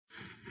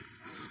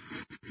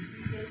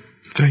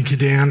Thank you,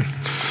 Dan.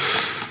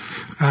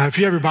 If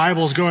you have your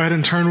Bibles, go ahead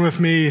and turn with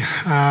me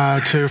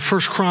to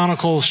 1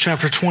 Chronicles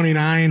chapter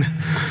 29.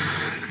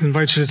 I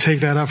invite you to take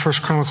that up, 1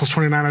 Chronicles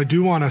 29. I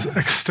do want to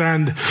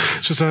extend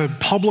just a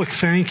public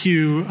thank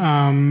you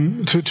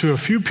to a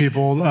few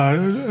people.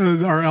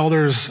 Our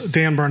elders,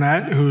 Dan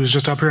Burnett, who's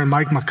just up here, and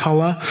Mike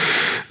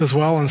McCullough as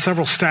well, and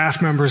several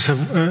staff members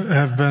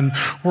have been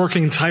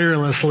working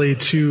tirelessly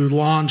to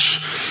launch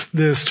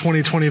this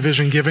 2020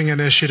 Vision Giving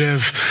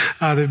Initiative.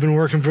 They've been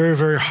working very,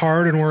 very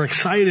hard, and we're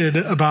excited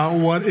about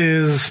what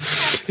is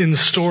in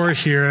store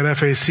here at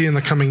FAC in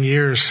the coming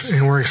years,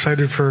 and we're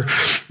excited for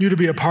you to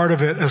be a part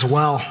of it as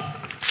well.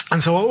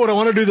 And so what I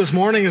want to do this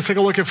morning is take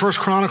a look at 1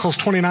 Chronicles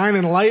 29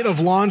 in light of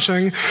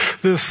launching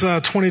this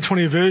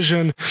 2020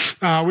 vision.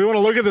 We want to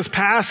look at this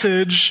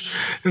passage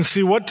and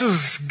see, what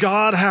does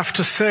God have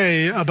to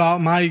say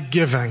about my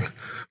giving?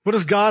 What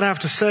does God have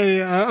to say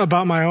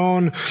about my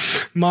own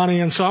money?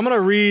 And so I'm going to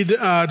read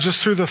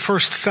just through the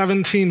first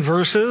 17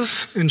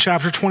 verses in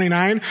chapter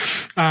 29.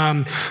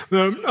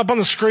 Up on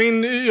the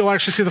screen, you'll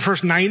actually see the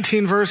first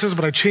 19 verses,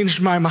 but I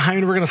changed my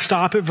mind. We're going to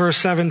stop at verse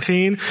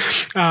 17.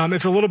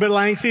 It's a little bit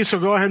lengthy, so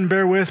go ahead and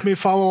bear with me.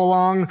 Follow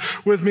along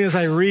with me as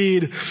I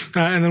read,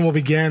 and then we'll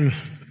begin.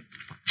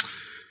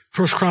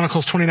 1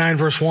 Chronicles 29,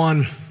 verse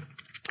 1.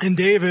 And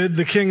David,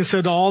 the king,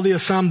 said to all the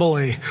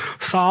assembly,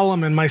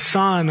 Solomon, my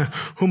son,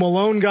 whom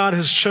alone God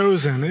has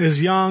chosen,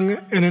 is young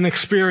and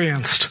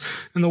inexperienced,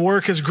 and the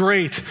work is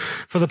great.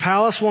 For the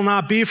palace will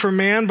not be for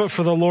man, but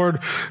for the Lord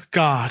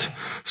God.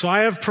 So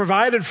I have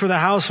provided for the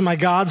house of my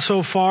God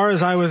so far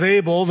as I was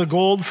able, the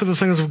gold for the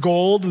things of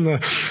gold, and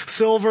the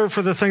silver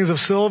for the things of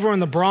silver,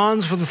 and the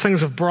bronze for the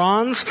things of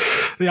bronze,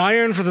 the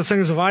iron for the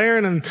things of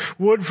iron, and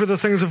wood for the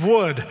things of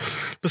wood.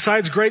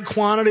 Besides great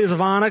quantities of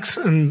onyx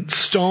and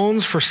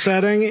stones for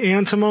setting,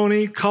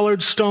 antimony,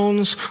 colored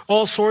stones,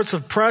 all sorts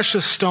of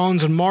precious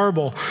stones and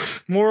marble.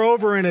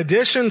 Moreover, in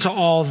addition to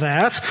all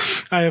that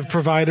I have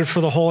provided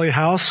for the holy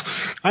house,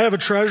 I have a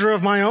treasure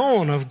of my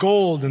own of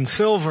gold and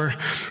silver.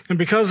 And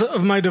because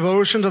of my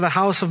devotion to the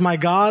house of my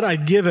God, I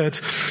give it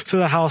to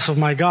the house of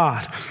my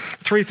God.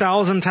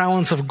 3,000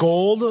 talents of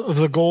gold, of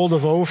the gold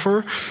of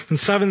Ophir, and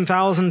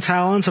 7,000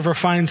 talents of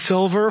refined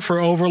silver for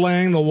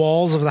overlaying the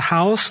walls of the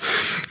house,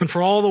 and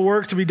for all the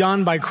work to be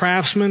done by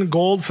craftsmen,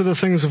 gold for the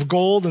things of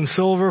gold and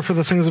silver for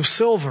the things of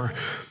silver.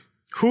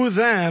 Who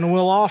then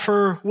will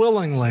offer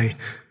willingly,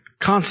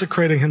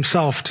 consecrating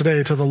himself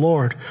today to the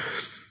Lord?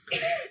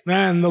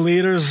 Then the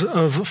leaders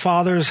of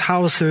fathers'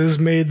 houses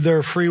made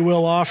their free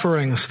will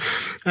offerings,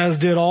 as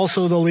did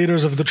also the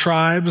leaders of the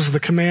tribes, the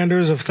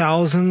commanders of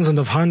thousands and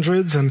of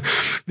hundreds, and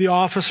the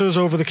officers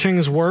over the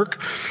king's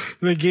work.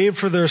 They gave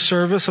for their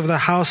service of the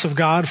house of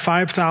God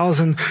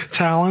 5,000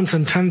 talents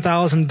and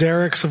 10,000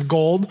 derricks of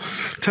gold,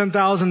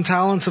 10,000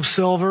 talents of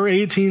silver,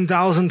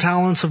 18,000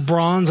 talents of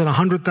bronze, and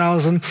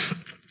 100,000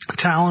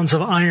 talents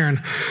of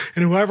iron.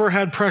 And whoever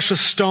had precious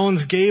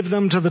stones gave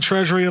them to the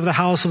treasury of the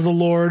house of the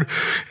Lord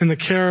in the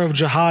care of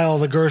Jehiel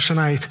the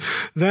Gershonite.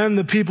 Then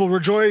the people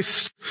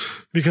rejoiced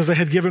because they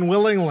had given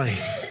willingly,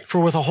 for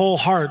with a whole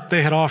heart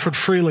they had offered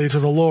freely to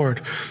the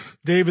Lord.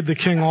 David the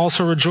king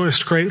also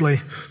rejoiced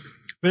greatly.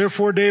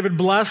 Therefore David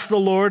blessed the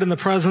Lord in the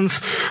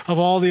presence of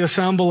all the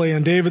assembly.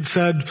 And David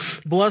said,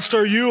 Blessed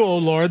are you, O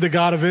Lord, the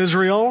God of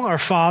Israel, our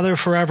Father,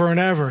 forever and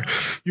ever.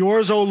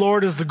 Yours, O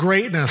Lord, is the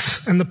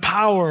greatness and the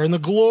power and the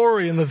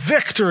glory and the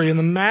victory and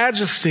the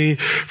majesty,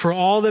 for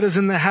all that is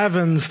in the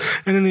heavens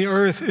and in the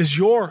earth is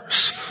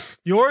yours.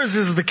 Yours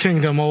is the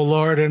kingdom, O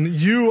Lord, and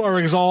you are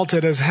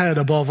exalted as head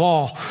above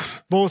all.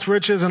 Both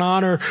riches and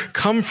honor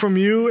come from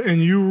you,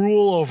 and you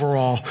rule over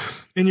all.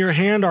 In your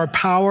hand are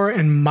power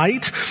and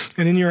might,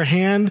 and in your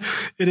hand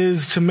it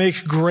is to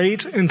make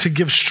great and to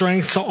give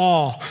strength to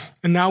all.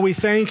 And now we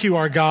thank you,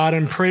 our God,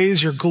 and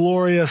praise your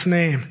glorious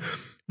name.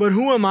 But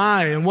who am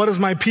I, and what is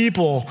my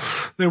people,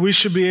 that we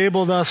should be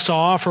able thus to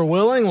offer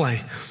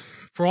willingly?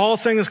 For all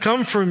things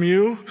come from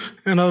you,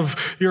 and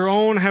of your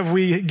own have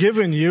we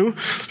given you.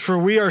 For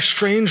we are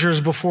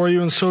strangers before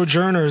you and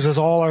sojourners, as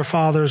all our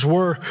fathers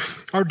were.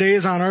 Our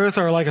days on earth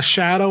are like a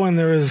shadow, and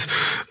there is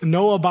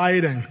no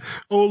abiding.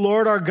 O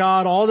Lord our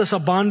God, all this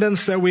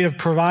abundance that we have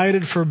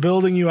provided for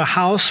building you a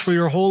house for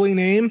your holy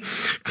name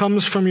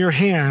comes from your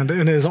hand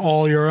and is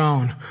all your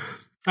own.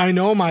 I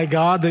know, my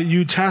God, that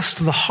you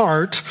test the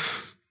heart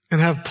and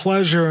have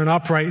pleasure in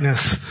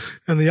uprightness.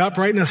 In the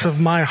uprightness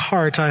of my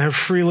heart, I have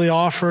freely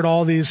offered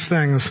all these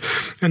things.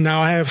 And now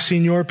I have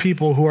seen your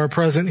people who are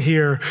present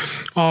here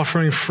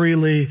offering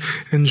freely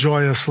and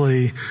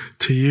joyously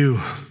to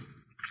you.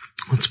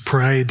 Let's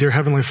pray. Dear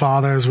Heavenly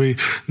Father, as we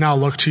now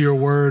look to your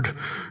word,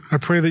 I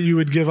pray that you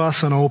would give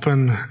us an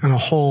open and a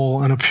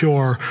whole and a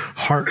pure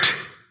heart.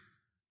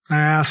 I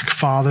ask,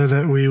 Father,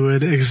 that we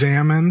would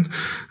examine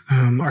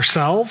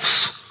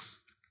ourselves,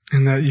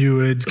 and that you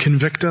would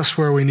convict us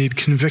where we need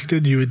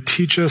convicted. You would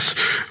teach us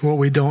what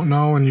we don't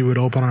know, and you would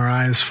open our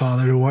eyes,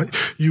 Father, to what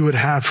you would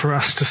have for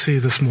us to see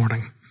this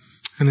morning.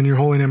 And in your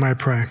holy name I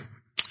pray.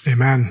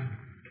 Amen.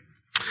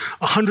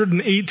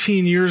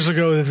 118 years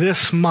ago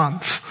this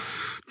month,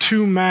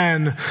 two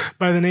men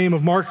by the name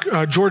of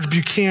George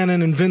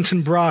Buchanan and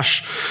Vinton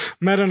Brush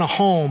met in a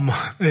home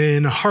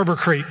in Harbor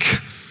Creek,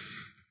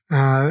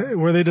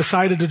 where they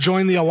decided to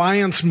join the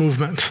Alliance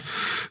movement.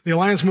 The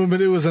Alliance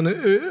movement, it was an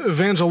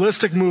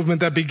evangelistic movement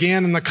that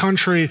began in the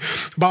country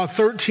about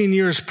 13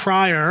 years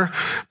prior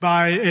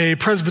by a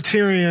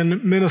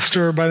Presbyterian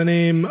minister by the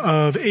name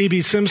of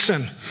A.B.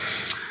 Simpson.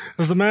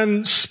 As the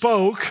men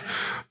spoke,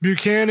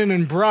 Buchanan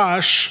and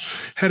Brush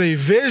had a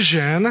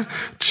vision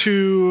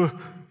to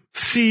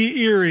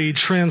see Erie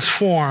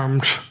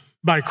transformed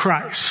by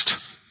Christ.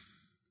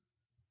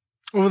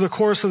 Over the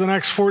course of the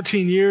next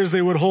 14 years,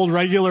 they would hold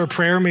regular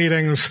prayer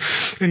meetings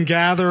and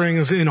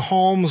gatherings in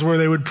homes where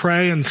they would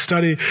pray and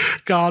study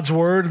God's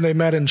Word. And they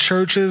met in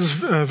churches,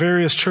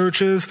 various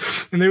churches,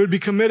 and they would be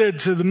committed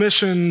to the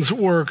missions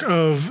work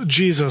of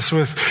Jesus,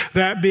 with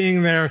that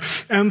being their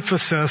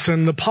emphasis.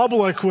 And the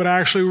public would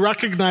actually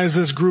recognize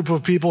this group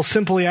of people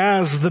simply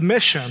as the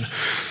mission.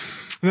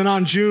 Then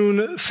on June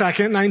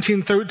 2nd,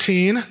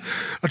 1913,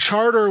 a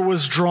charter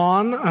was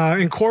drawn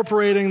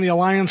incorporating the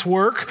Alliance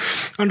work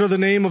under the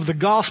name of the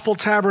Gospel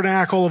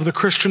Tabernacle of the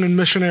Christian and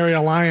Missionary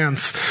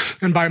Alliance.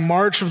 And by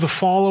March of the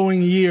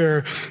following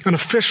year, an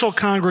official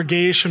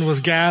congregation was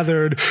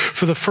gathered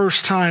for the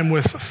first time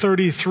with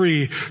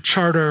 33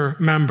 charter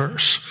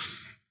members.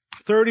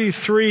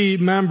 33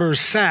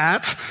 members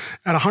sat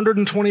at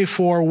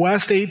 124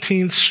 West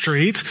 18th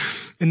Street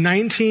in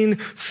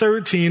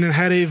 1913 and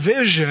had a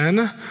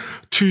vision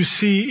to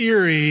see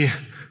Erie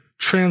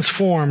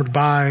transformed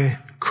by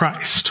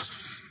Christ.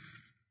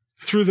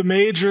 Through the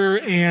major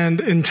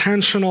and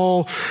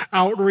intentional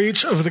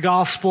outreach of the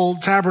Gospel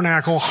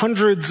Tabernacle,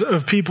 hundreds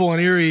of people in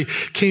Erie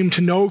came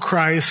to know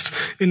Christ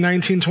in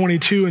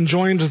 1922 and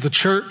joined the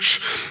church.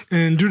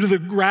 And due to the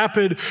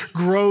rapid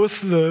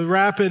growth, the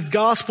rapid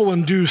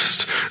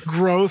gospel-induced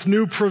growth,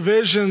 new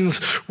provisions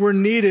were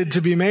needed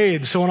to be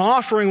made. So an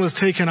offering was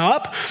taken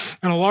up,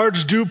 and a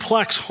large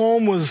duplex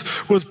home was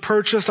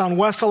purchased on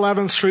West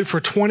 11th Street for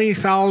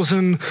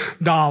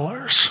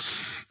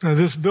 $20,000.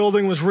 This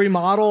building was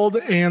remodeled,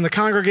 and the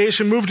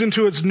congregation moved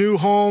into its new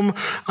home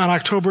on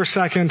October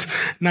 2nd,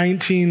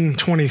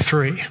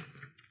 1923.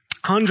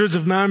 Hundreds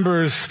of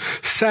members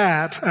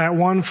sat at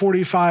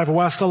 145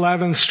 West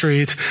 11th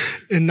Street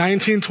in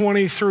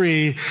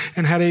 1923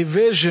 and had a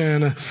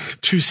vision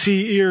to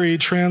see Erie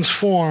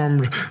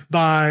transformed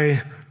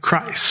by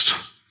Christ.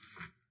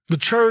 The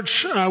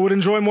church would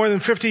enjoy more than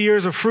 50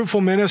 years of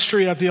fruitful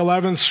ministry at the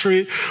 11th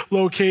Street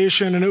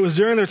location, and it was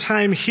during their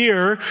time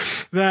here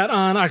that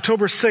on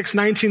October 6,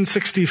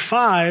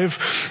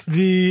 1965,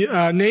 the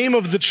name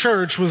of the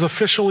church was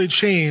officially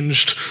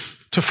changed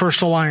to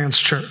First Alliance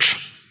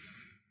Church.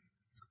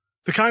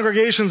 The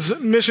congregation's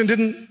mission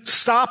didn't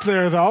stop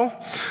there, though.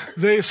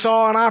 They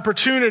saw an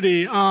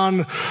opportunity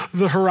on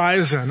the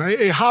horizon,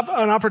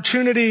 an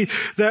opportunity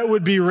that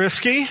would be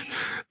risky,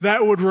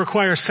 that would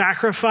require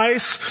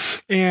sacrifice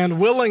and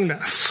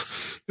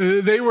willingness.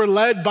 They were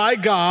led by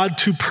God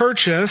to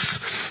purchase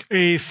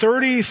a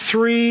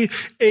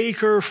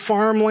 33-acre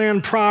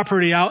farmland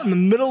property out in the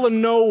middle of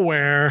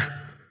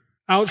nowhere,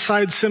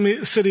 outside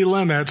city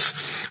limits,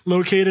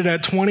 located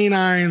at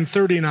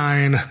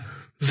 2939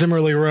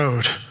 Zimmerly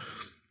Road.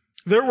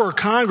 There were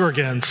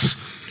congregants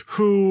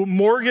who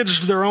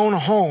mortgaged their own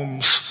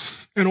homes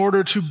in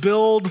order to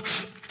build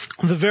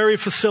the very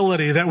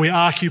facility that we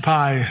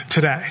occupy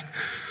today.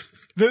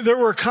 There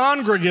were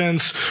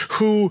congregants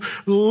who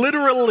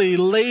literally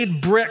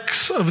laid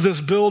bricks of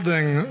this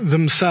building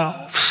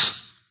themselves.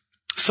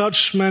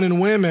 Such men and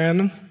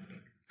women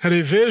had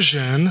a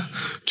vision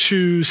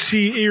to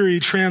see Erie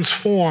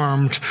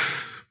transformed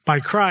by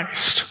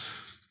Christ.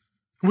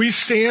 We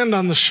stand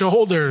on the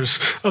shoulders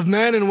of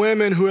men and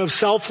women who have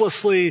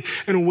selflessly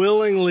and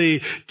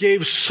willingly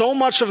gave so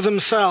much of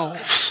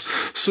themselves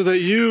so that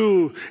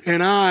you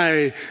and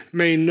I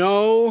may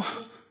know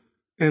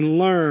and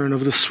learn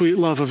of the sweet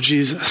love of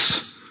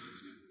Jesus.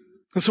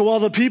 And so while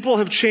the people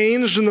have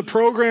changed and the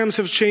programs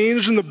have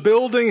changed and the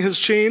building has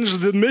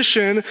changed, the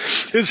mission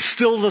is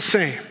still the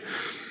same.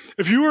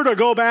 If you were to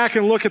go back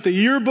and look at the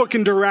yearbook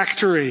and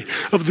directory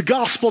of the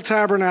Gospel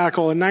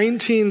Tabernacle in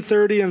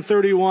 1930 and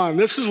 31,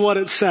 this is what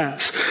it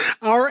says.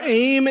 Our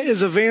aim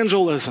is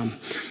evangelism.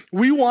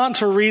 We want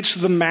to reach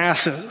the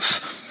masses.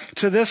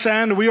 To this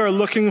end, we are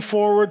looking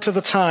forward to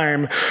the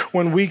time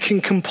when we can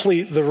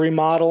complete the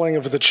remodeling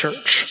of the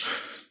church.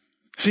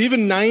 So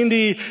even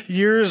 90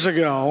 years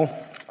ago,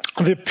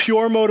 the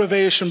pure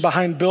motivation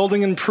behind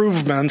building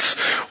improvements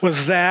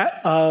was that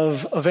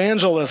of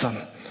evangelism.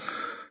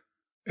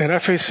 And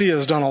FAC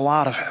has done a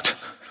lot of it.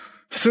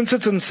 Since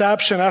its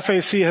inception,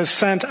 FAC has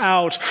sent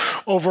out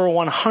over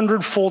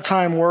 100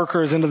 full-time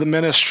workers into the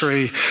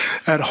ministry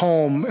at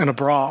home and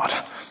abroad.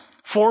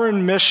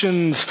 Foreign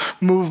missions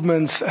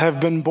movements have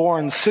been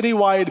born.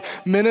 Citywide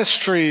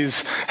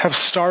ministries have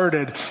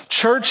started.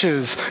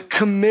 Churches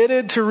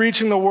committed to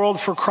reaching the world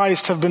for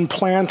Christ have been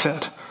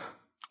planted.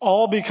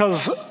 All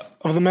because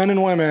of the men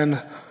and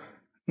women,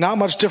 not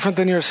much different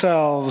than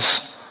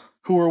yourselves,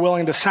 who were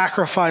willing to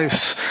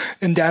sacrifice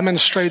and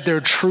demonstrate their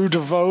true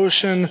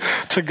devotion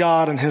to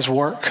God and his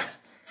work.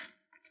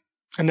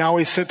 And now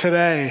we sit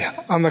today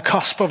on the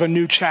cusp of a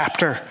new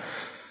chapter.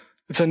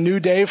 It's a new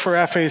day for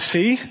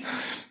FAC,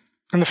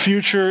 and the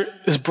future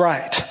is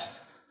bright.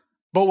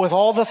 But with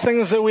all the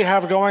things that we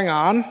have going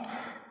on,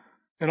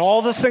 and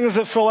all the things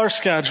that fill our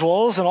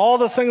schedules, and all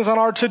the things on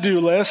our to-do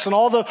list, and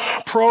all the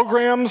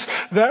programs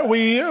that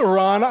we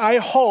run, I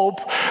hope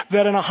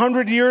that in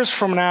 100 years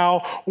from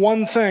now,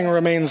 one thing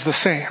remains the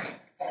same.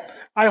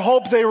 I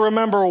hope they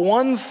remember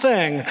one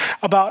thing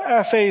about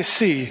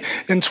FAC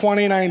in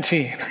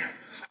 2019.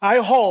 I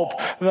hope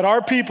that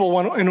our people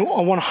in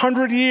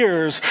 100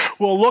 years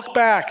will look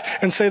back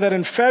and say that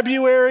in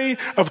February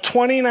of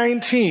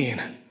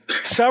 2019,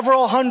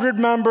 several hundred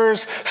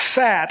members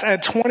sat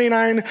at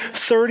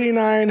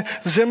 2939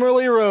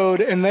 Zimmerly Road,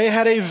 and they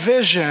had a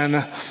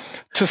vision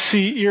to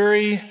see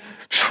Erie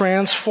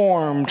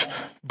transformed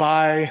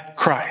by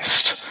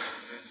Christ.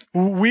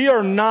 We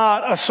are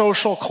not a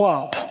social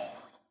club.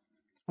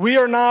 We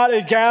are not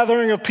a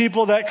gathering of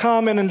people that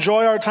come and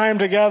enjoy our time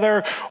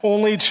together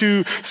only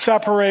to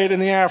separate in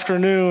the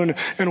afternoon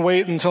and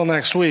wait until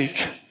next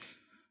week.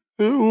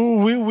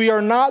 We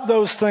are not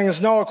those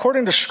things. No,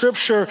 according to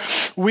Scripture,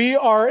 we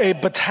are a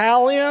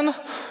battalion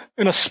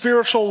in a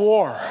spiritual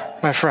war,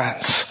 my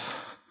friends.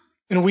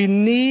 And we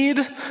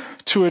need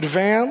to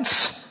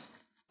advance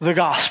the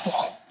gospel.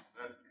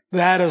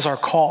 That is our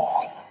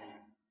call.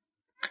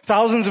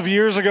 Thousands of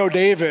years ago,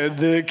 David,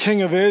 the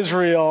king of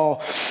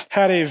Israel,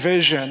 had a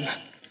vision.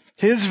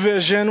 His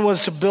vision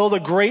was to build a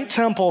great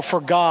temple for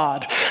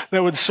God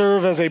that would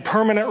serve as a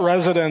permanent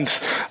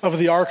residence of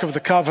the Ark of the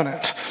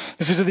Covenant.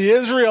 You see, to the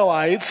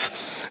Israelites,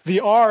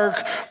 the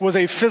Ark was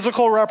a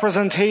physical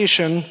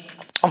representation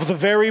of the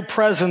very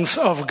presence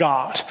of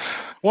God.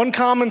 One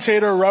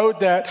commentator wrote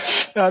that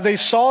they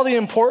saw the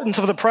importance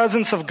of the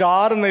presence of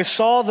God, and they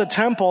saw the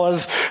temple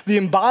as the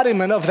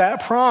embodiment of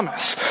that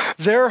promise.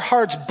 Their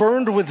hearts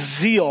burned with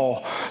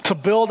zeal to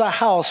build a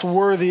house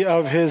worthy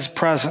of his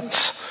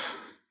presence.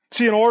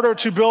 See, in order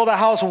to build a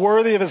house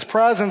worthy of his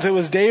presence, it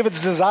was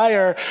David's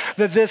desire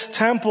that this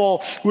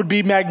temple would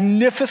be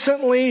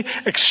magnificently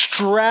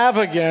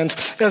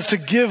extravagant as to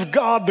give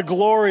God the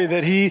glory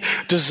that he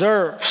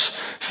deserves.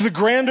 So the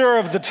grandeur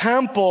of the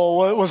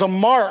temple was a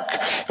mark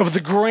of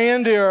the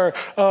grandeur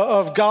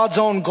of God's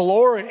own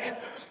glory.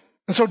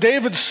 And so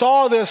David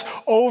saw this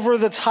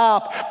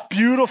over-the-top,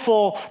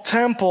 beautiful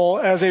temple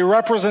as a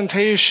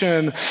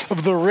representation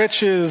of the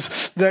riches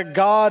that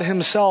God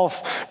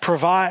himself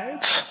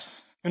provides.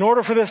 In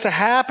order for this to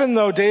happen,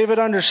 though, David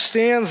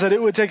understands that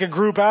it would take a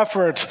group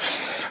effort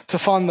to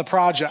fund the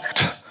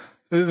project.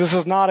 This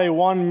is not a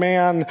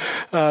one-man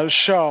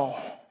show.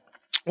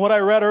 What I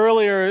read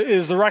earlier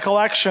is the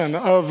recollection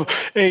of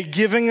a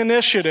giving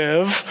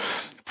initiative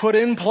put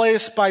in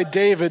place by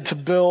David to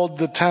build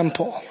the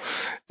temple.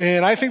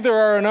 And I think there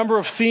are a number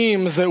of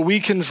themes that we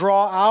can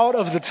draw out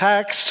of the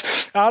text,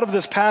 out of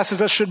this passage,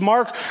 that should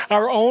mark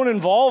our own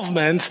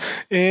involvement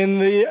in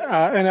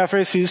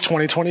FAC's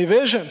 2020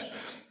 vision.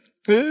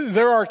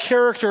 There are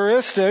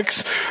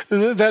characteristics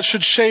that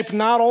should shape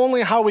not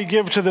only how we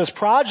give to this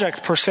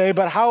project per se,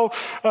 but how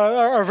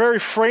our very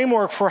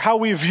framework for how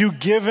we view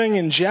giving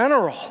in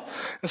general.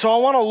 And so I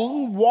want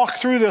to walk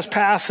through this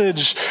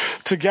passage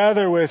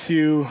together with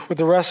you with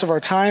the rest of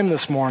our time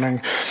this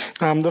morning.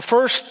 The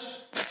first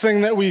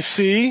thing that we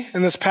see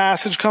in this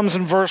passage comes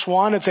in verse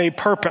 1. It's a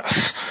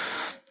purpose.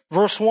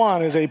 Verse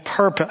 1 is a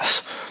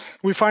purpose.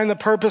 We find the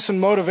purpose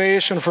and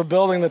motivation for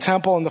building the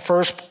temple in the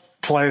first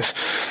place.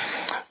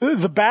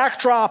 The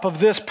backdrop of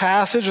this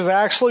passage is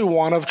actually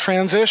one of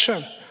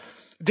transition.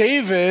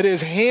 David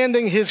is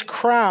handing his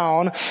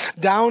crown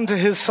down to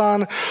his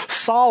son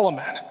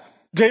Solomon.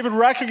 David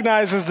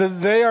recognizes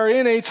that they are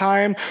in a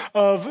time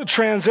of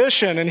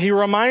transition, and he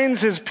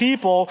reminds his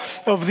people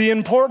of the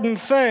important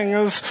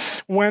things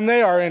when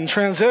they are in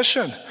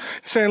transition.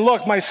 He's saying,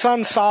 look, my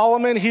son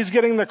Solomon, he's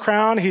getting the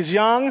crown. He's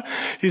young.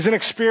 He's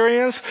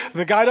inexperienced.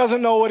 The guy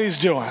doesn't know what he's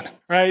doing,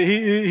 right?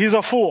 He's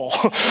a fool.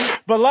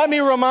 But let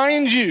me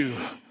remind you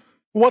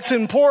what's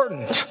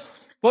important.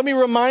 Let me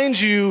remind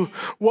you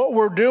what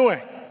we're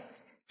doing.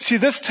 See,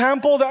 this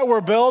temple that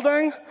we're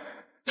building,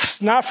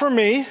 it's not for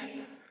me.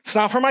 It's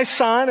not for my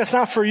son. It's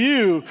not for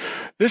you.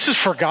 This is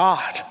for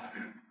God.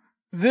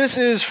 This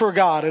is for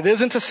God. It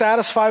isn't to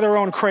satisfy their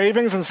own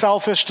cravings and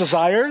selfish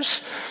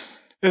desires.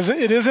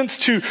 It isn't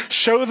to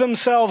show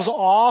themselves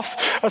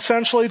off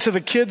essentially to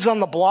the kids on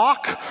the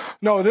block.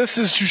 No, this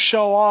is to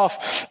show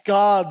off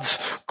God's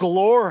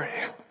glory.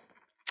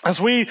 As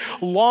we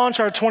launch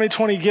our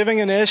 2020 giving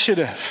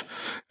initiative,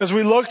 as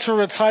we look to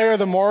retire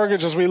the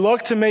mortgage, as we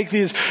look to make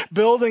these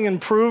building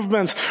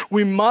improvements,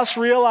 we must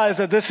realize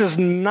that this is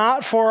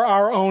not for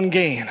our own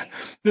gain.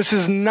 This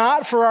is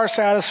not for our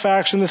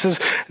satisfaction. This is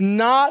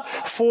not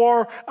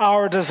for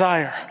our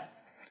desire.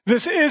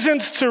 This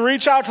isn't to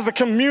reach out to the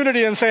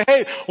community and say,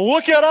 hey,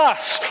 look at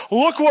us.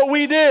 Look what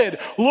we did.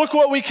 Look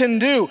what we can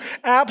do.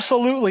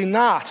 Absolutely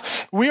not.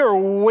 We are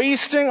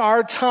wasting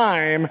our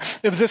time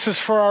if this is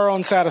for our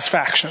own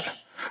satisfaction.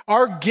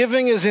 Our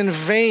giving is in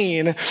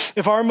vain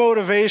if our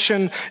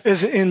motivation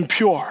is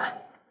impure.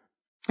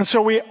 And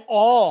so we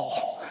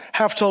all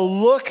have to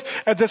look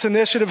at this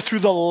initiative through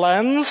the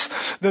lens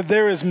that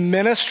there is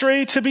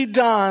ministry to be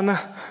done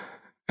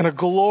and a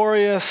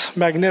glorious,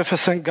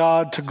 magnificent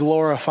God to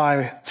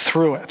glorify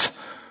through it.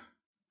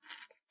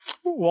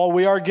 While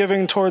we are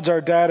giving towards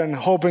our debt and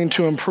hoping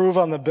to improve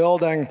on the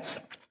building,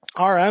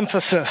 our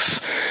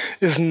emphasis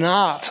is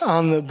not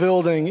on the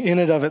building in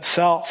and of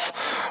itself,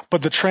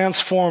 but the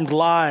transformed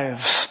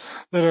lives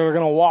that are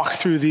going to walk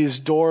through these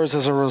doors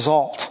as a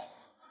result.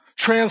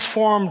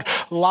 Transformed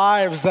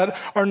lives that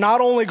are not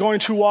only going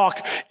to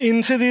walk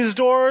into these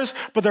doors,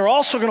 but they're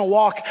also going to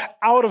walk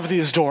out of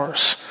these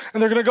doors.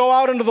 And they're going to go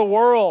out into the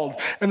world,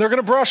 and they're going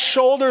to brush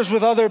shoulders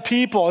with other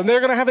people, and they're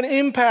going to have an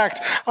impact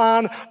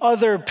on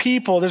other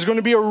people. There's going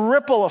to be a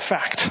ripple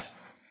effect.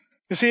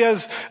 You see,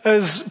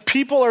 as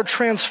people are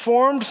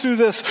transformed through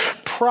this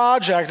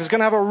project, it's going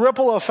to have a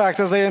ripple effect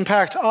as they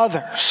impact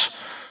others.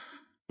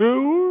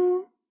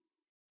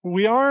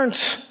 We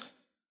aren't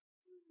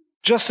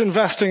just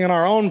investing in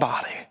our own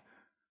body.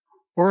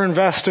 We're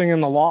investing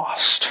in the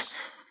lost.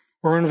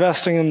 We're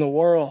investing in the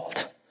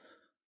world.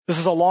 This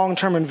is a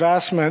long-term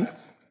investment,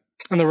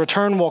 and the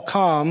return will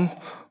come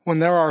when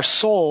there are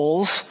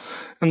souls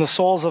and the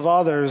souls of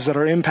others that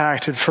are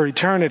impacted for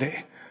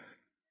eternity.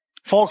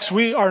 Folks,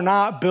 we are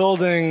not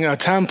building a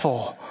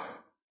temple.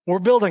 We're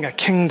building a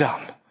kingdom.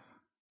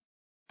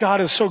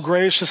 God has so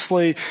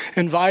graciously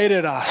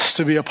invited us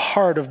to be a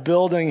part of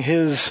building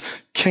his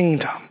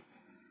kingdom.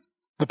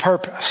 The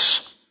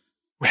purpose.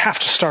 We have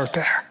to start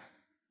there.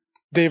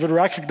 David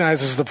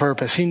recognizes the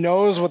purpose. He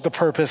knows what the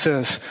purpose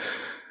is.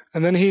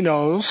 And then he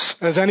knows,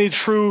 as any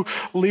true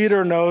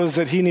leader knows,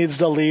 that he needs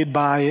to lead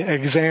by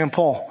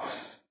example.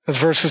 As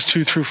verses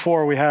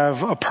 2-4, we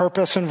have a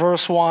purpose in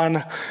verse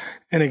 1,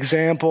 an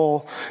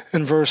example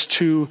in verse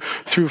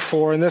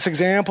 2-4. And this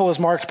example is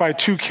marked by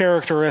two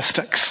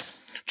characteristics: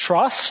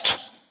 trust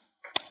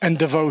and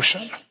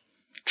devotion.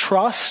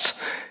 Trust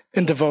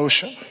and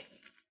devotion.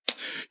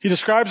 He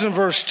describes in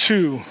verse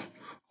 2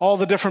 all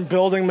the different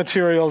building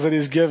materials that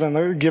he's giving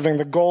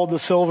the gold, the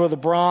silver, the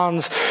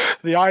bronze,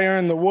 the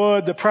iron, the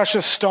wood, the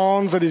precious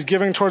stones that he's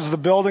giving towards the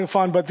building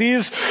fund. But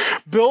these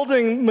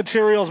building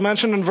materials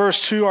mentioned in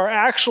verse 2 are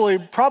actually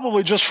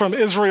probably just from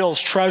Israel's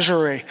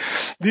treasury.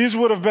 These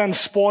would have been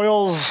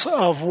spoils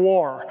of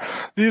war.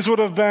 These would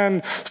have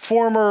been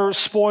former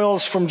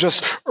spoils from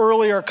just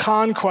earlier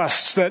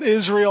conquests that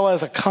Israel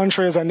as a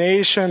country, as a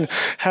nation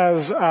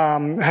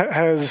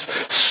has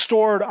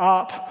stored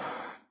up.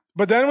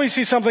 But then we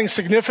see something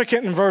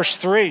significant in verse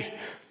 3.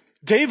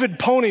 David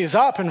ponies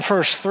up in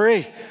verse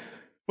 3.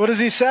 What does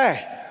he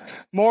say?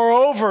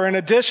 Moreover, in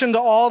addition to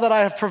all that I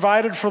have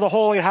provided for the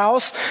holy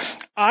house,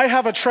 I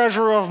have a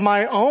treasure of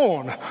my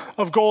own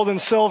of gold and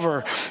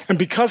silver. And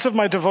because of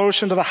my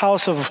devotion to the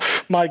house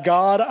of my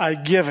God, I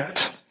give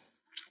it.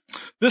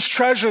 This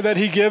treasure that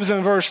he gives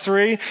in verse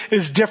 3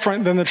 is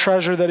different than the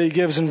treasure that he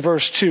gives in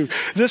verse 2.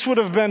 This would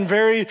have been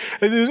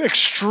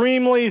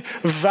extremely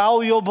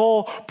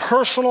valuable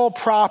personal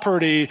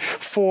property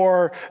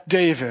for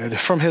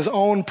David from his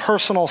own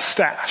personal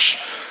stash.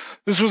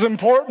 This was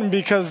important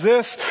because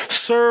this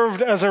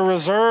served as a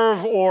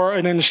reserve or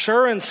an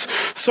insurance,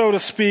 so to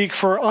speak,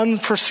 for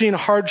unforeseen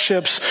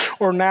hardships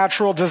or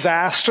natural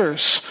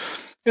disasters.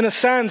 In a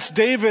sense,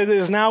 David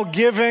is now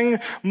giving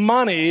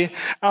money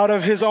out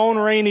of his own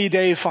rainy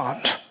day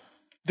fund.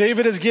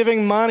 David is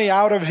giving money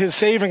out of his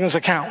savings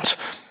account.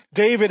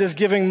 David is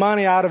giving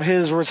money out of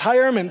his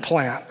retirement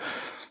plan.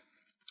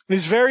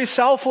 He's very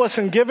selfless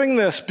in giving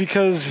this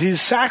because he's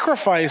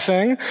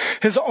sacrificing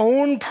his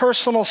own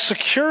personal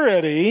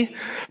security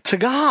to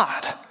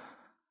God.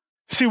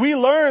 See, we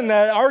learn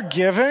that our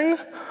giving,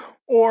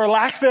 or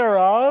lack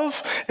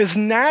thereof, is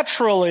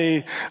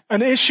naturally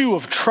an issue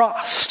of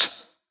trust.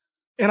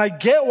 And I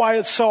get why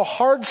it's so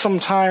hard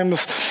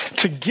sometimes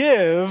to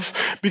give,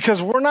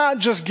 because we're not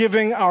just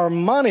giving our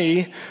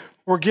money,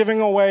 we're giving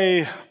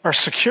away our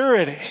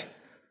security.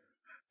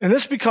 And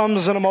this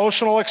becomes an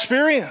emotional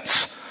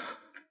experience.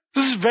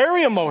 This is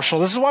very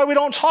emotional. This is why we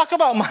don't talk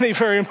about money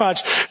very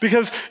much,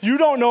 because you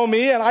don't know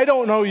me and I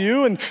don't know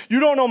you, and you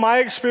don't know my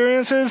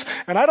experiences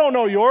and I don't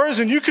know yours,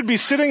 and you could be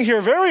sitting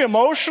here very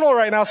emotional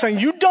right now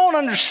saying, you don't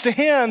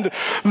understand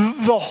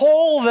the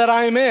hole that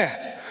I'm in.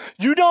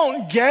 You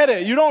don't get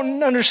it. You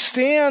don't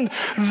understand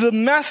the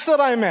mess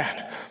that I'm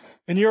in.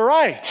 And you're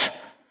right.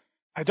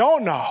 I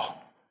don't know.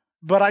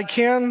 But I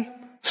can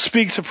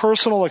speak to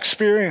personal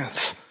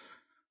experience.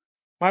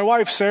 My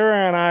wife,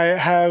 Sarah, and I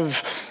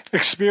have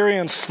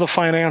experienced the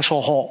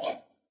financial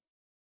hole.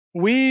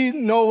 We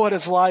know what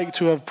it's like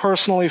to have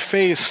personally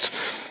faced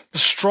the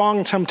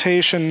strong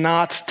temptation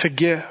not to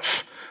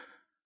give.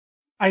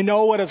 I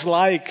know what it's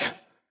like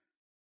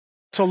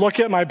to look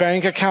at my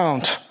bank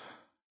account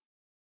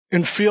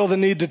and feel the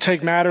need to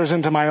take matters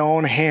into my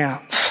own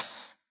hands.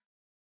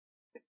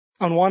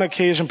 On one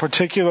occasion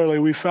particularly,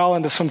 we fell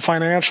into some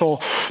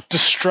financial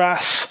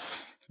distress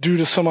due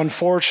to some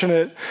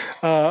unfortunate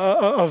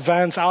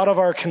events out of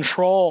our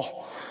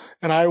control.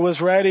 And I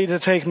was ready to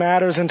take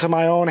matters into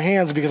my own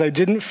hands because I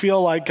didn't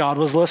feel like God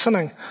was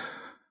listening.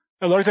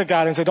 I looked at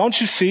God and said, don't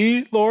you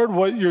see, Lord,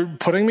 what you're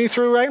putting me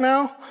through right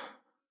now?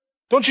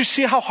 Don't you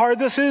see how hard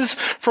this is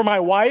for my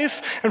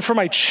wife and for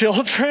my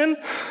children?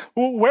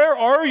 Where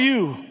are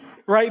you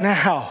right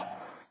now?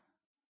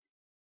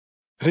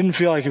 I didn't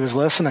feel like he was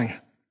listening.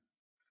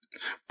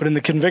 But in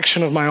the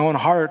conviction of my own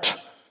heart,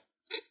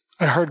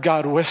 I heard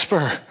God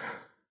whisper,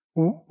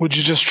 would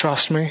you just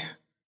trust me?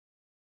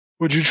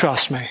 Would you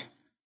trust me?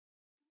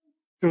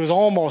 It was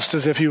almost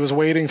as if he was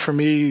waiting for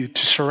me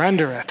to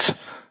surrender it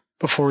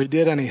before he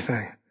did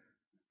anything.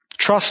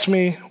 Trust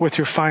me with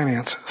your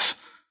finances.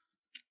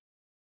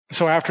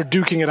 So after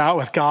duking it out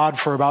with God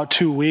for about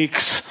 2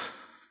 weeks,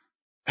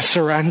 I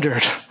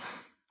surrendered.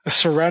 I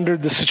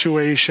surrendered the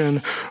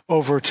situation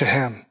over to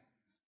him.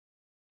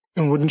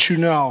 And wouldn't you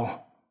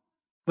know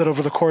that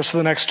over the course of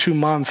the next 2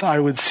 months, I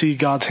would see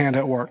God's hand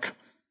at work.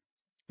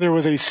 There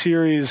was a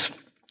series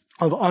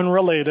of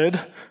unrelated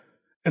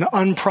and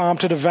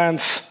unprompted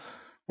events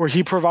where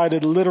he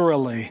provided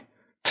literally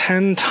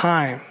 10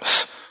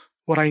 times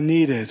what I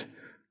needed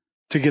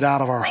to get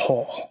out of our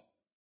hole.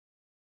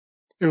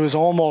 It was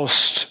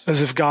almost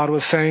as if God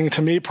was saying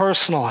to me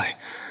personally,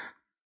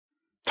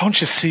 don't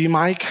you see,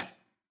 Mike?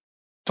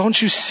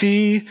 Don't you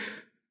see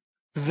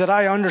that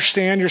I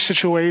understand your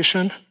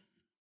situation?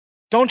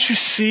 Don't you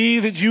see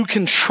that you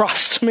can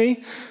trust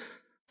me?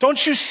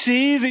 Don't you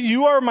see that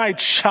you are my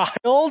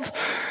child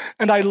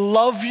and I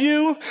love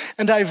you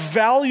and I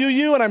value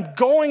you and I'm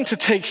going to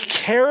take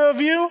care of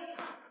you?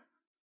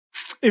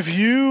 If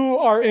you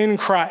are in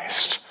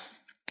Christ,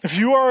 if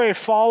you are a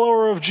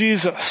follower of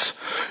Jesus,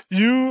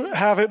 you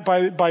have it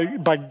by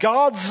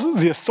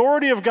the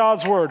authority of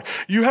God's word.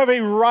 You have a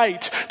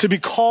right to be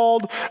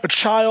called a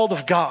child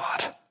of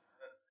God.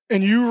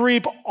 And you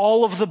reap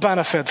all of the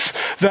benefits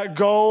that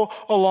go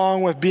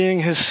along with being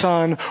his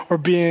son or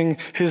being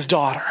his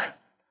daughter.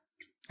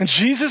 And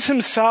Jesus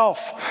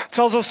himself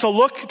tells us to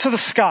look to the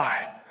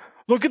sky.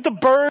 Look at the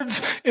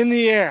birds in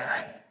the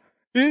air.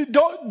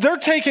 They're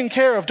taken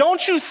care of.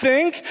 Don't you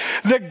think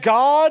that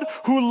God,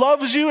 who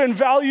loves you and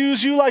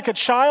values you like a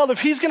child,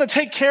 if he's going to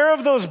take care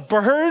of those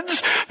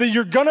birds, that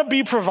you're going to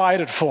be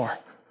provided for?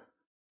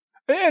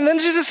 And then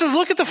Jesus says,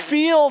 look at the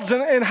fields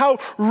and how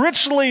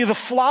richly the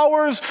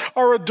flowers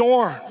are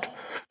adorned.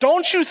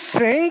 Don't you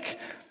think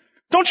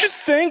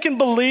and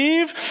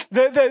believe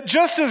that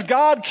just as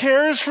God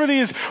cares for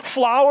these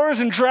flowers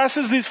and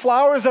dresses these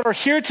flowers that are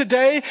here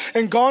today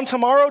and gone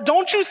tomorrow,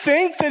 don't you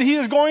think that he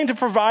is going to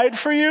provide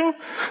for you?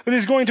 That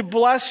he's going to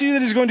bless you?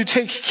 That he's going to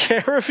take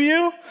care of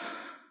you?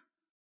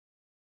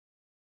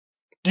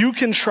 You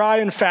can try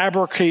and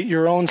fabricate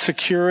your own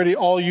security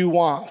all you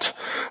want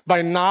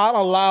by not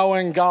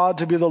allowing God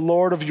to be the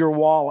Lord of your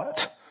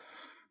wallet.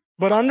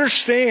 But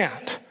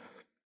understand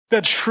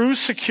that true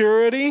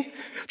security,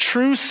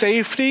 true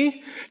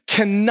safety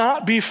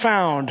cannot be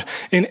found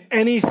in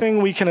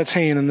anything we can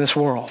attain in this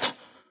world.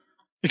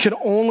 It can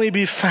only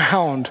be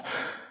found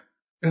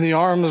in the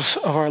arms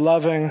of our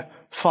loving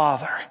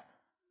Father.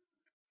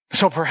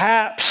 So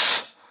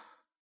perhaps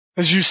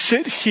as you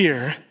sit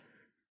here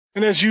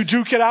and as you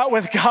duke it out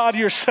with God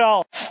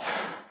yourself,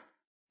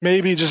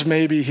 maybe, just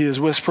maybe, he is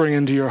whispering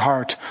into your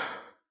heart,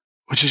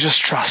 would you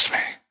just trust me?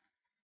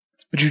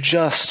 Would you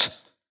just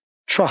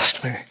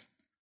trust me?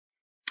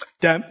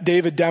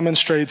 David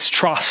demonstrates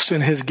trust in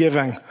his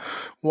giving.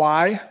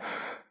 Why?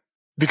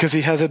 Because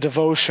he has a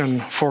devotion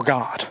for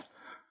God.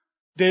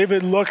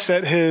 David looks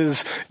at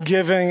his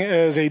giving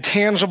as a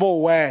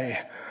tangible way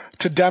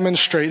to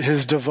demonstrate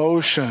his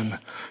devotion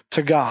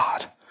to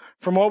God.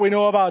 From what we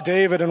know about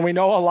David, and we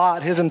know a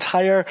lot, his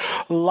entire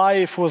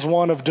life was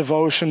one of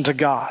devotion to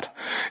God.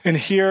 And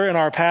here in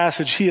our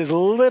passage, he is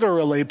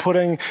literally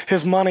putting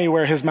his money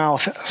where his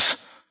mouth is.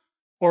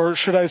 Or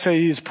should I say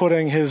he's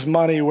putting his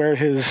money where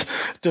his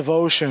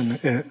devotion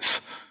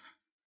is.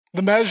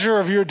 The measure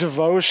of your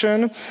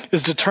devotion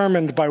is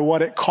determined by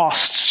what it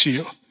costs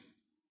you.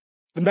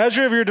 The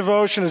measure of your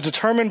devotion is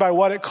determined by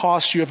what it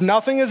costs you. If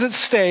nothing is at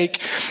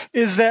stake,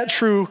 is that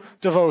true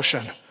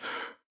devotion?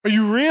 Are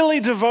you really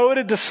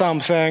devoted to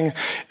something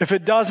if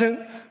it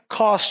doesn't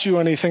cost you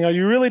anything? Are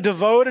you really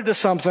devoted to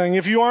something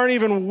if you aren't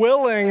even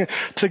willing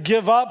to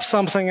give up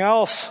something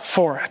else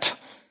for it?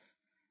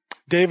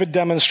 David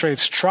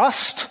demonstrates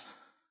trust.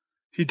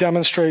 He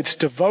demonstrates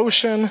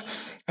devotion.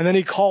 And then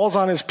he calls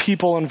on his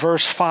people in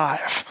verse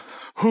 5.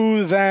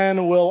 Who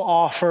then will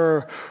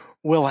offer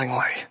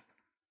willingly?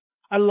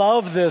 I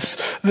love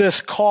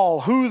this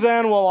call. Who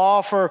then will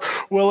offer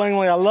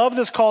willingly? I love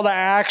this call to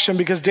action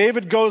because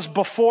David goes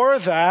before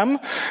them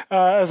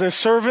as a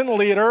servant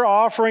leader,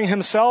 offering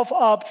himself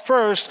up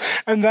first,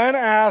 and then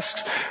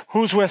asks,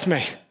 who's with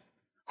me?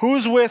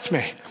 Who's with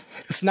me?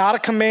 It's not a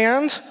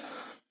command.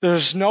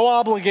 There's no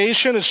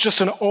obligation. It's just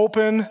an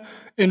open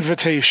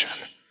invitation.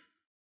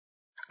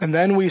 And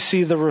then we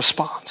see the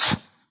response.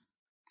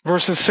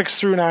 Verses 6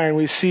 through 9,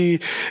 we see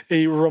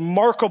a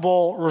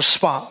remarkable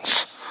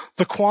response.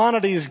 The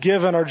quantities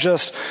given are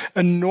just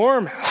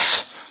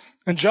enormous.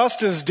 And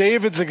just as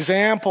David's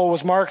example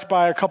was marked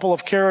by a couple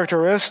of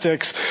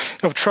characteristics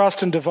of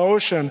trust and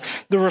devotion,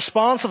 the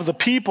response of the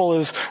people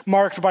is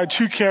marked by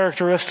two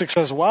characteristics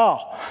as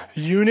well: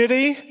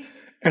 unity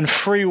and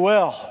free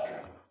will.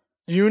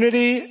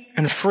 Unity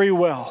and free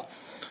will.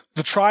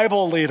 The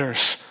tribal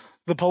leaders,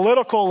 the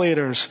political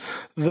leaders,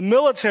 the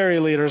military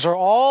leaders are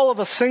all of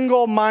a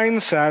single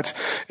mindset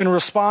in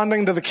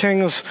responding to the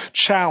king's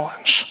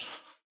challenge.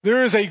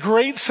 There is a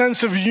great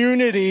sense of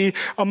unity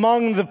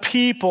among the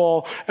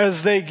people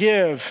as they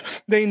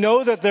give. They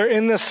know that they're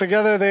in this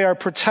together. They are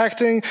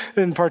protecting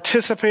and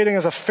participating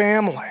as a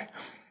family.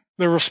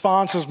 Their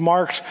response is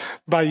marked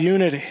by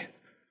unity.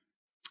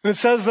 And it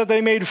says that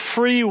they made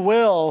free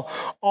will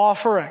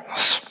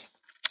offerings.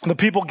 The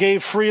people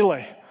gave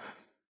freely.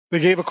 They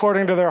gave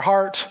according to their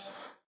heart.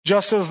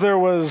 Just as there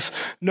was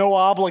no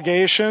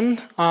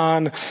obligation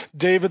on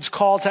David's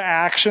call to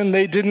action,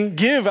 they didn't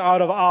give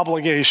out of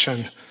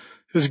obligation.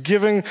 It was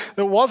giving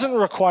that wasn't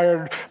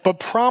required, but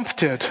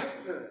prompted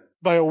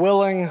by a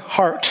willing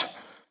heart.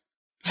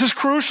 This is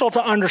crucial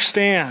to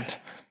understand,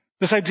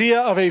 this idea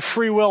of a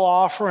free will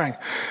offering,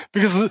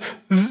 because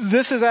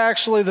this is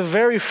actually the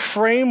very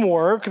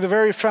framework, the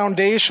very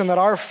foundation that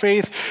our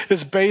faith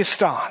is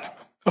based on,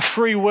 a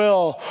free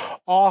will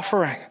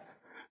offering.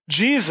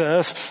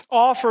 Jesus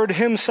offered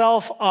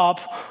himself up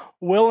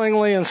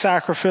willingly and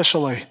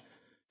sacrificially.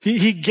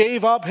 He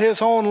gave up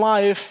his own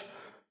life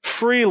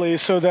freely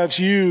so that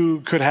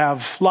you could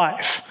have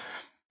life.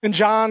 In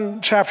John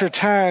chapter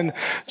 10,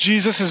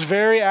 Jesus is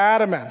very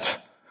adamant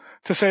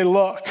to say,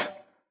 look,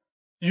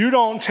 you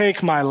don't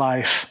take my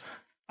life.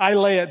 I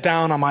lay it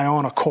down on my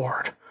own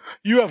accord.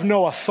 You have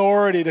no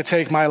authority to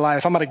take my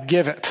life. I'm going to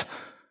give it.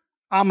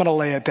 I'm going to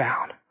lay it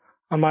down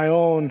on my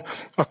own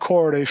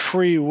accord, a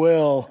free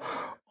will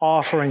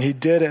offering. He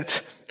did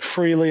it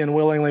freely and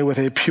willingly with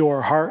a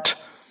pure heart.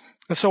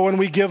 And so when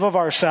we give of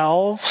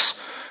ourselves,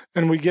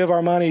 and we give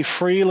our money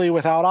freely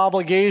without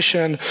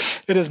obligation,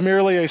 it is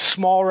merely a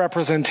small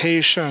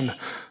representation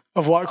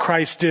of what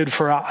Christ did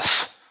for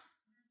us.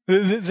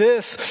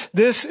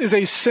 This is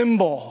a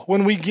symbol.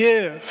 When we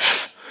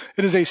give,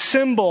 it is a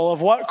symbol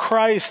of what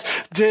Christ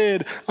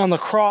did on the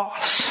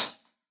cross.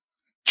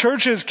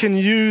 Churches can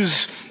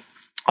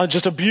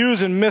just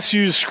abuse and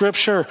misuse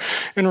Scripture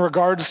in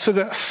regards to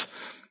this.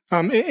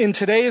 In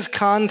today's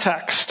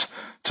context,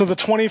 to the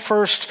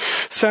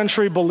 21st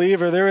century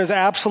believer, there is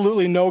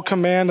absolutely no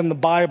command in the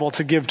Bible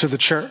to give to the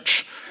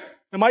church.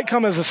 It might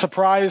come as a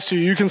surprise to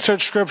you. You can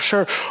search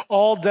Scripture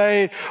all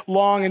day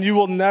long and you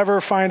will never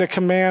find a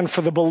command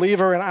for the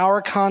believer in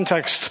our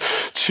context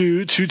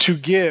to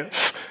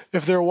give.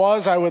 If there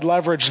was, I would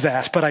leverage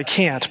that, but I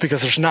can't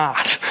because there's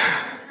not.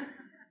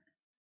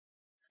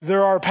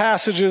 There are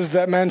passages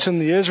that mention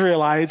the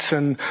Israelites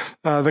and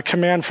the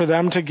command for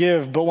them to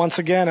give, but once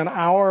again, in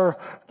our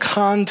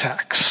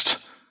context,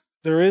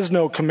 there is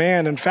no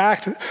command. In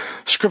fact,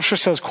 Scripture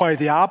says quite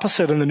the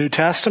opposite in the New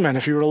Testament.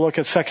 If you were to look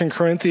at 2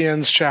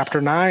 Corinthians chapter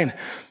 9,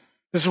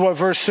 this is what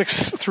verse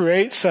 6 through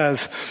 8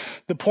 says.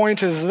 The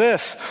point is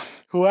this: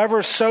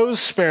 whoever sows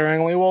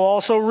sparingly will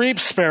also reap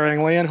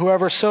sparingly, and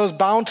whoever sows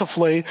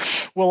bountifully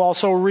will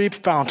also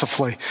reap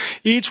bountifully.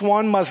 Each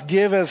one must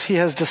give as he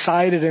has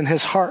decided in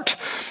his heart,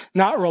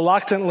 not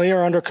reluctantly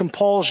or under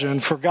compulsion,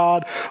 for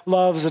God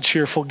loves a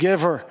cheerful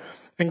giver.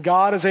 And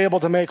God is able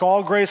to make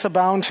all grace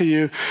abound to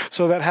you,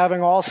 so that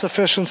having all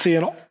sufficiency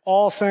in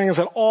all things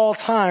at all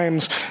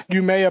times,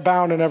 you may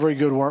abound in every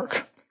good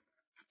work.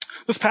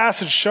 This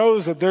passage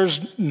shows that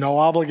there's no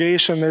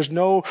obligation, there's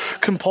no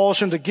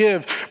compulsion to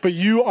give, but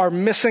you are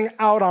missing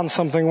out on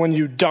something when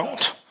you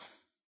don't.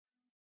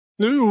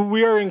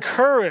 We are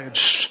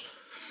encouraged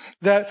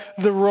that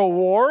the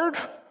reward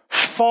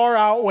far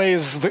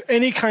outweighs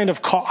any kind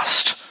of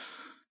cost.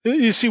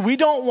 You see, we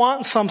don't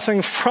want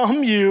something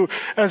from you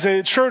as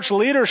a church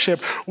leadership.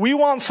 We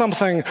want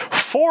something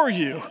for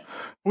you.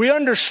 We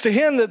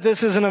understand that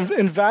this is an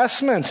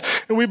investment,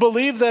 and we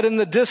believe that in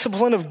the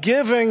discipline of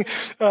giving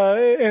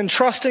and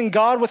trusting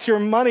God with your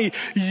money,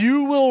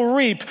 you will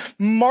reap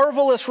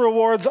marvelous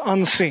rewards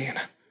unseen.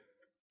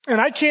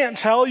 And I can't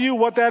tell you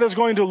what that is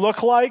going to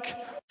look like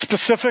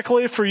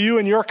specifically for you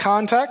in your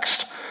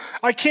context.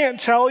 I can't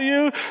tell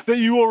you that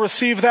you will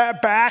receive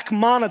that back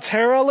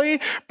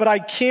monetarily, but I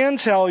can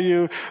tell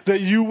you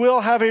that you will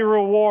have a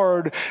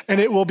reward,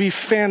 and it will be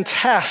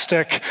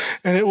fantastic,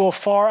 and it will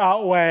far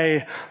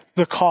outweigh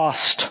the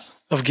cost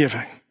of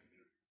giving.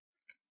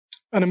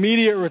 An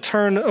immediate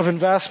return of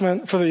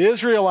investment for the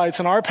Israelites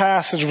in our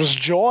passage was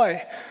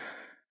joy.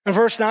 In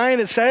verse 9,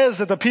 it says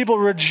that the people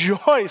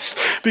rejoiced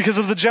because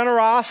of the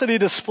generosity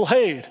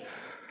displayed.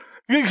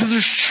 Because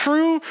there's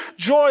true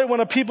joy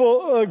when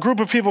a group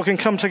of people can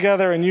come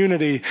together in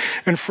unity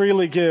and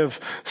freely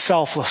give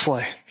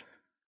selflessly.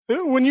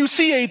 When you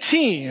see a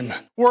team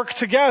work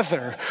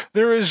together,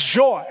 there is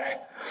joy.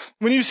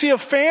 When you see a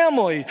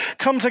family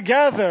come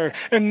together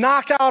and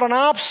knock out an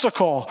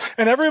obstacle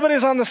and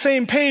everybody's on the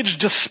same page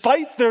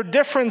despite their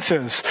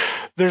differences,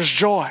 there's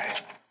joy.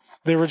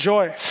 They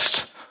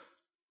rejoiced.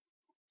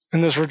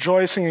 And this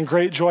rejoicing and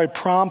great joy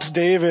prompts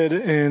David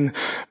in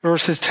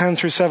verses 10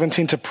 through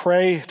 17 to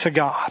pray to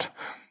God.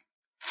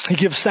 He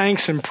gives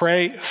thanks and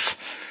praise.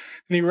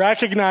 And he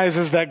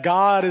recognizes that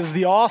God is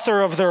the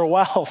author of their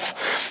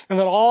wealth and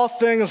that all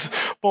things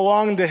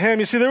belong to him.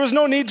 You see, there was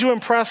no need to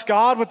impress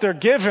God with their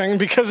giving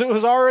because it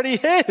was already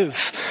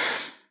his.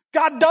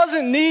 God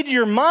doesn't need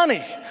your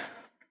money.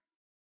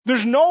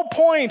 There's no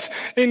point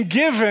in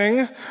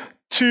giving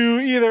to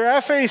either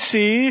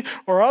FAC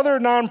or other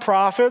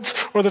nonprofits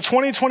or the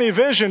 2020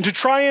 Vision to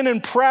try and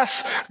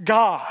impress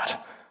God.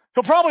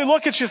 He'll probably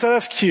look at you and say,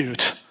 that's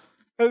cute.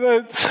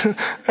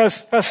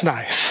 That's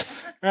nice,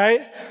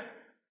 right?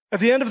 At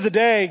the end of the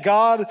day,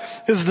 God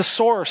is the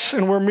source,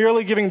 and we're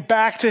merely giving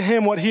back to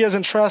him what he has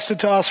entrusted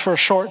to us for a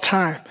short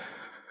time.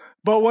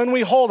 But when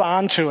we hold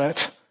on to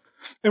it,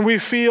 and we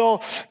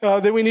feel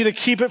that we need to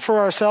keep it for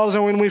ourselves,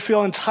 and when we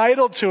feel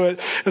entitled to it,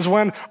 is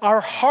when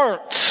our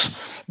hearts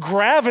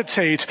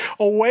gravitate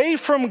away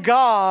from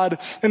God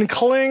and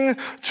cling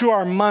to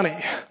our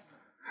money.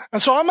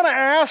 And so I'm going to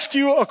ask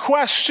you a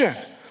question.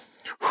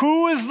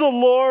 Who is the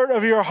Lord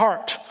of your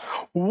heart?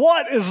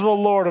 What is the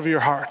Lord of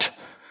your heart?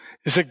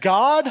 Is it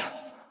God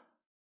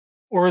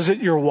or is it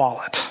your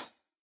wallet?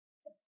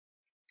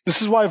 This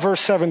is why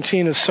verse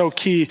 17 is so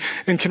key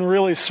and can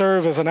really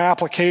serve as an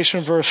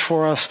application verse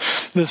for us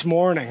this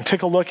morning.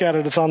 Take a look at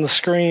it. It's on the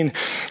screen.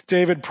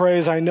 David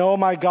prays, I know,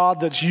 my God,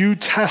 that you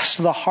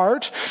test the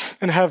heart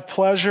and have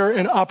pleasure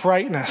in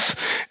uprightness.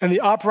 In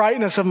the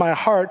uprightness of my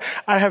heart,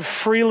 I have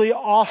freely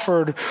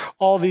offered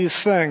all these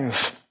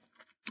things.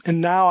 And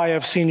now I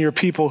have seen your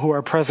people who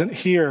are present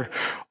here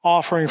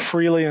offering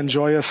freely and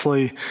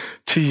joyously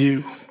to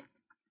you.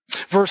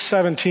 Verse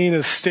 17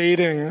 is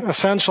stating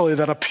essentially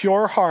that a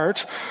pure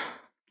heart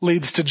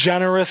leads to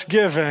generous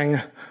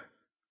giving,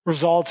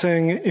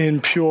 resulting in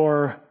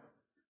pure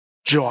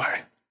joy.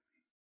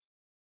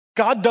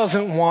 God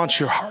doesn't want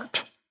your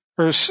heart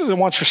or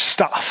wants your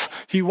stuff.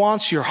 He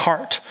wants your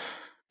heart.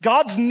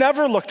 God's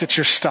never looked at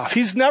your stuff.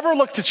 He's never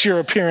looked at your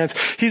appearance.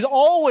 He's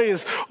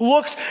always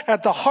looked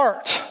at the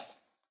heart.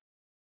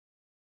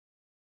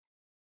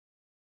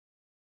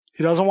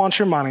 He doesn't want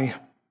your money.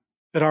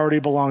 It already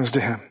belongs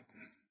to him.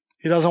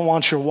 He doesn't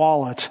want your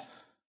wallet.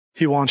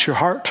 He wants your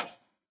heart.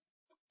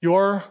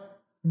 Your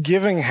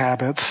giving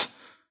habits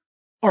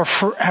are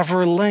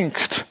forever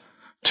linked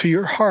to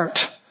your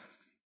heart.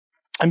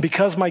 And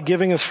because my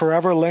giving is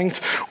forever linked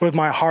with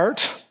my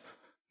heart,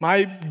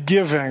 my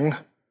giving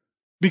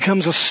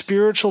becomes a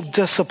spiritual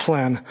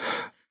discipline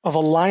of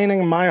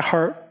aligning my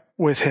heart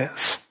with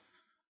his.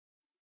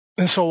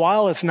 And so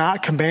while it's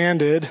not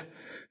commanded,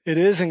 it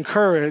is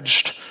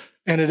encouraged,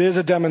 and it is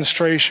a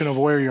demonstration of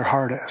where your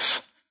heart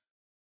is.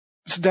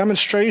 It's a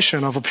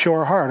demonstration of a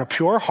pure heart. A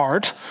pure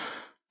heart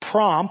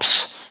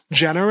prompts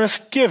generous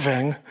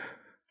giving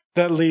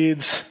that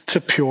leads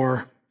to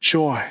pure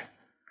joy.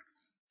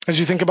 As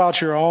you think about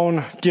your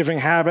own giving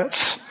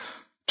habits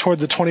toward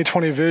the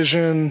 2020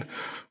 Vision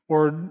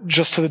or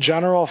just to the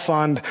general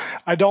fund,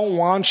 I don't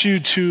want you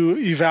to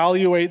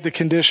evaluate the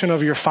condition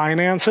of your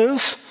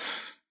finances.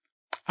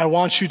 I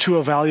want you to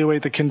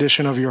evaluate the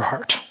condition of your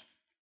heart.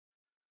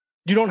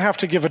 You don't have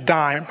to give a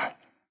dime,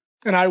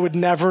 and I would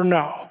never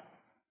know.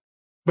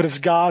 But it's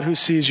God who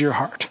sees your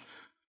heart.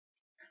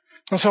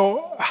 And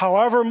so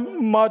however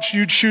much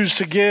you choose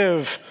to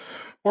give,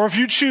 or if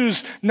you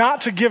choose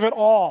not to give at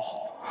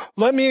all,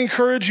 let me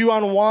encourage you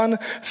on one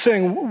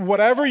thing.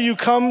 Whatever you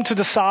come to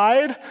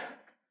decide,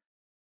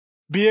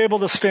 be able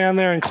to stand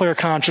there in clear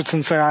conscience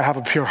and say, I have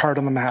a pure heart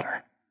on the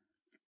matter.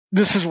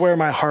 This is where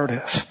my heart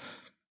is.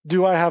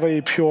 Do I have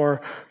a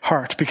pure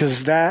heart?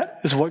 Because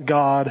that is what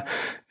God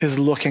is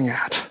looking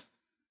at.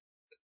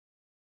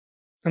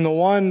 And the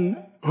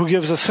one who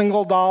gives a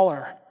single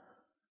dollar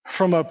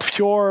from a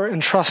pure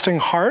and trusting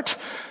heart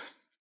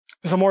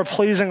is a more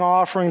pleasing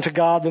offering to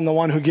God than the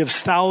one who gives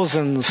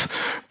thousands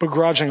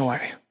begrudgingly.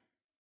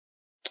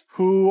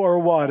 Who or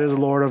what is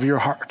Lord of your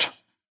heart?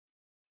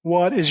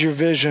 What is your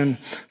vision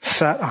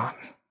set on?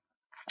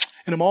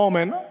 In a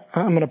moment,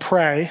 I'm going to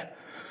pray.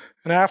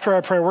 And after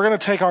I pray, we're going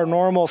to take our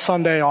normal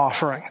Sunday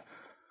offering.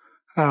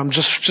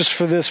 Just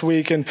for this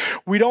week. And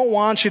we don't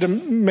want you to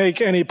make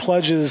any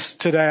pledges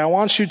today. I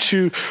want you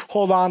to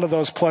hold on to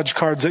those pledge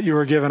cards that you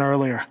were given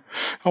earlier.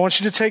 I want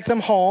you to take them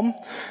home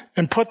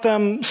and put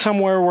them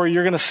somewhere where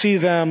you're going to see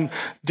them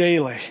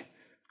daily.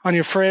 On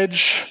your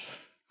fridge,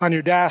 on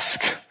your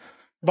desk,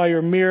 by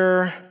your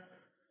mirror.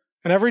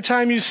 And every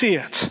time you see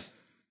it,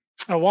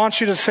 I want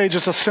you to say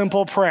just a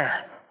simple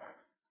prayer.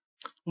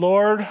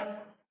 Lord,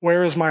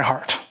 where is my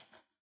heart?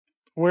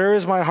 Where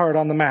is my heart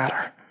on the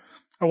matter?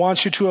 I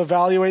want you to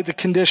evaluate the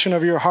condition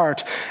of your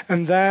heart.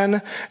 And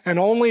then, and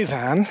only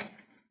then,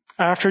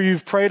 after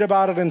you've prayed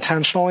about it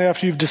intentionally,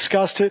 after you've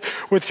discussed it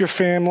with your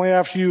family,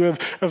 after you have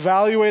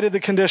evaluated the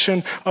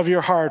condition of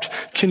your heart,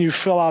 can you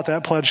fill out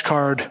that pledge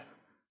card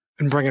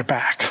and bring it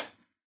back?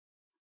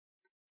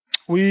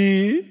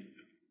 We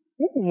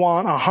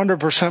want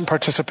 100%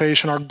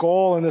 participation. Our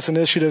goal in this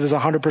initiative is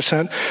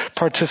 100%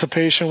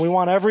 participation. We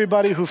want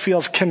everybody who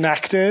feels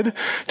connected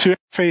to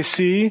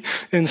FAC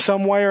in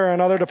some way or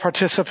another to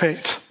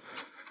participate.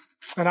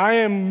 And I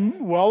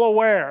am well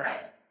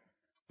aware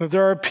that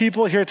there are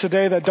people here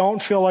today that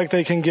don't feel like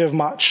they can give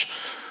much.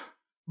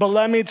 But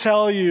let me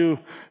tell you,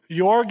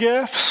 your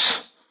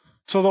gifts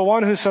to the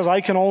one who says, I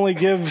can only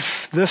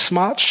give this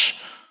much,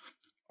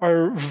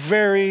 are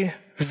very,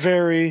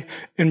 very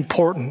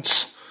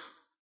important.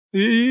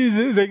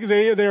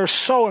 They are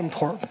so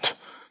important.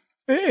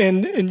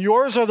 And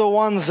yours are the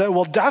ones that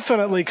will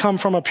definitely come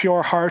from a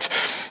pure heart,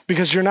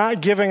 because you're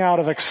not giving out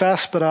of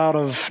excess, but out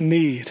of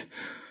need.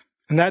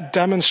 And that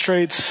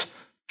demonstrates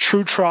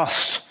true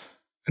trust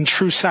and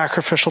true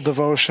sacrificial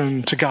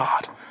devotion to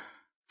God.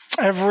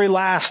 Every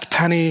last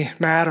penny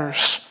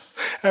matters.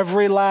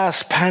 Every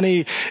last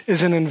penny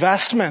is an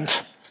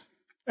investment.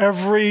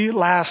 Every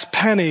last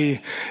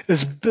penny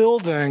is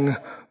building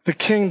the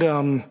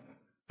kingdom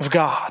of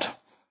God.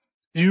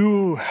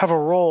 You have a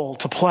role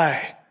to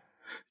play.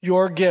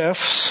 Your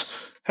gifts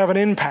have an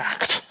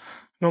impact,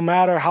 no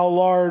matter how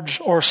large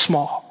or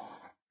small.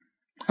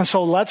 And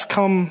so let's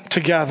come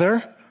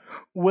together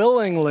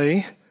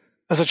willingly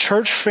as a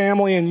church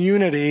family in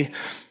unity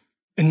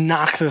and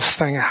knock this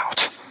thing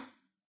out.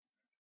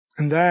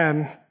 And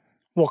then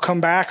we'll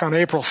come back on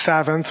April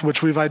 7th,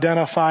 which we've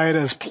identified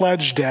as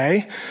Pledge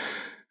Day,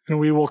 and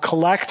we will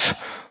collect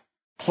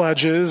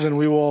pledges, and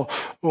we'll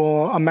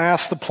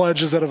amass the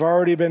pledges that have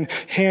already been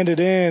handed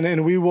in,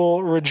 and we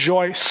will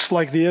rejoice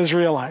like the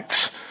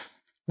Israelites,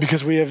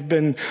 because we have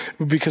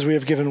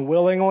given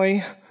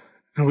willingly,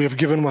 and we have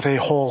given with a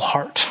whole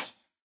heart.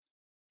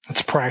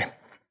 Let's pray.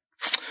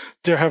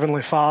 Dear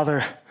Heavenly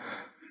Father,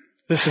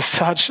 this is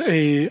such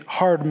a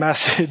hard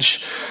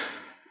message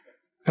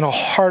and a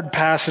hard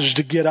passage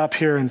to get up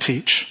here and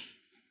teach,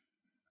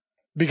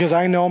 because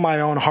I know my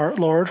own heart,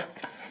 Lord.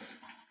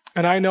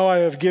 And I know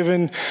I have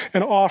given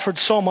and offered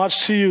so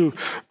much to you,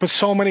 but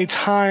so many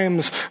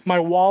times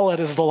my wallet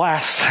is the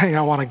last thing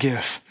I want to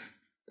give.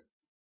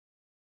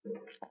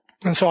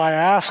 And so I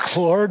ask,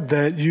 Lord,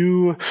 that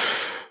you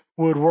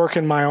would work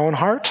in my own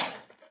heart,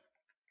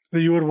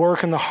 that you would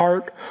work in the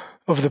heart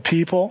of the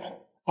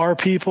people, our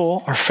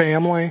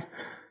family.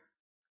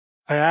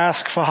 I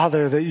ask,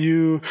 Father, that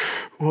you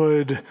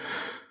would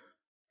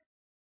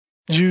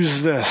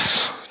use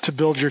this to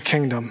build your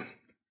kingdom.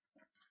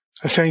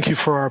 I thank you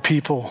for our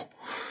people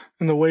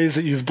and the ways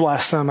that you've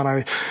blessed them. And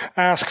I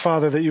ask,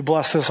 Father, that you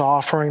bless this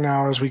offering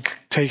now as we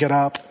take it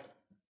up,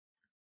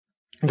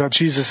 and that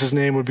Jesus'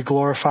 name would be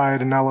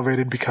glorified and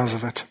elevated because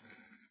of it.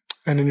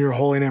 And in your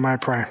holy name I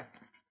pray.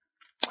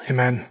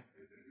 Amen.